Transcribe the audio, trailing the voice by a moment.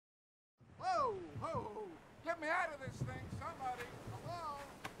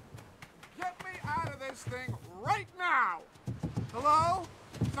this thing right now. Hello?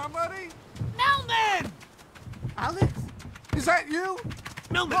 Somebody? Melman! Alex? Is that you?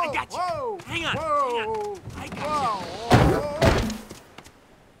 Melman, I got you. Whoa! Hang on, Whoa! hang on. I got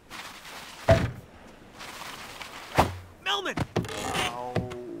you. Melman! Ow.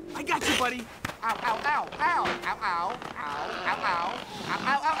 I got you, buddy. Ow, ow, ow, ow, ow, ow, ow, ow, ow,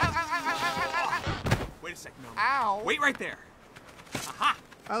 ow, ow, ow, ow, Wait a sec, Melman. ow. Wait right there. Aha!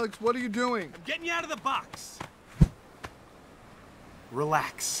 Alex, what are you doing? I'm getting you out of the box.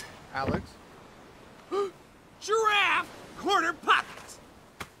 Relax. Alex? Giraffe corner pocket.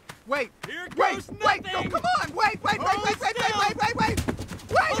 Wait. Here Wait, goes wait, nothing. no, come on. Wait. Wait, Hold Alex!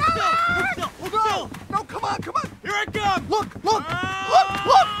 still. No, come on. Here it comes. Look.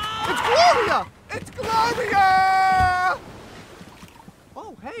 It's Gloria. It's Gloria.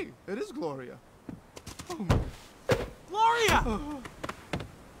 Oh, hey, it is Gloria. Oh. Gloria! Gloria!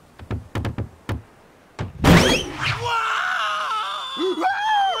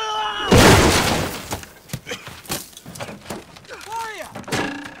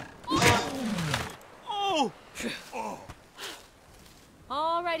 Oh!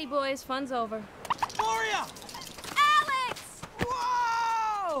 Alrighty, boys, fun's over. Gloria! Alex!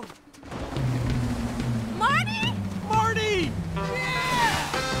 Whoa! Marty? Marty!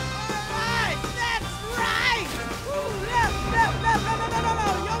 Yeah! Alright! That's right! Woo! Left!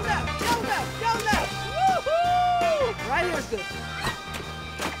 Yo left! Woohoo! Right here's good.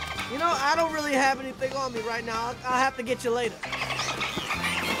 You know, I don't really have anything on me right now. I'll have to get you later.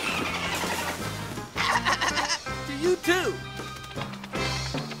 To you too.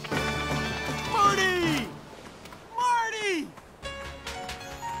 Marty! Marty!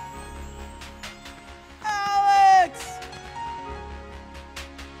 Alex!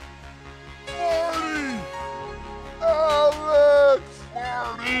 Marty! Alex!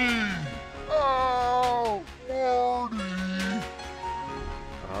 Marty! Oh, Marty!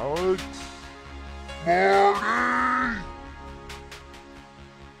 Alex? Marty!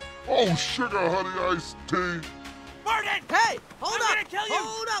 Oh, sugar honey iced tea! Martin! Hey, hold I'm up! gonna kill you!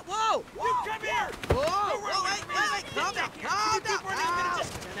 Hold up! Whoa! You come here! Whoa! Don't run Whoa! away Wait! from me. Wait! Calm down! Calm You keep running, I'm gonna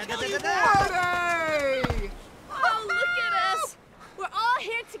just kill you. Marty! Oh, look at us! We're all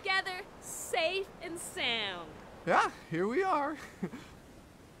here together, safe and sound. Yeah, here we are.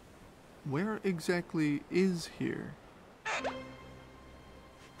 Where exactly is here?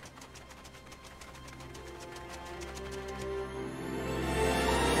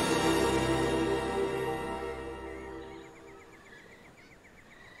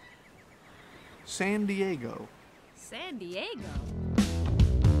 San Diego. San Diego?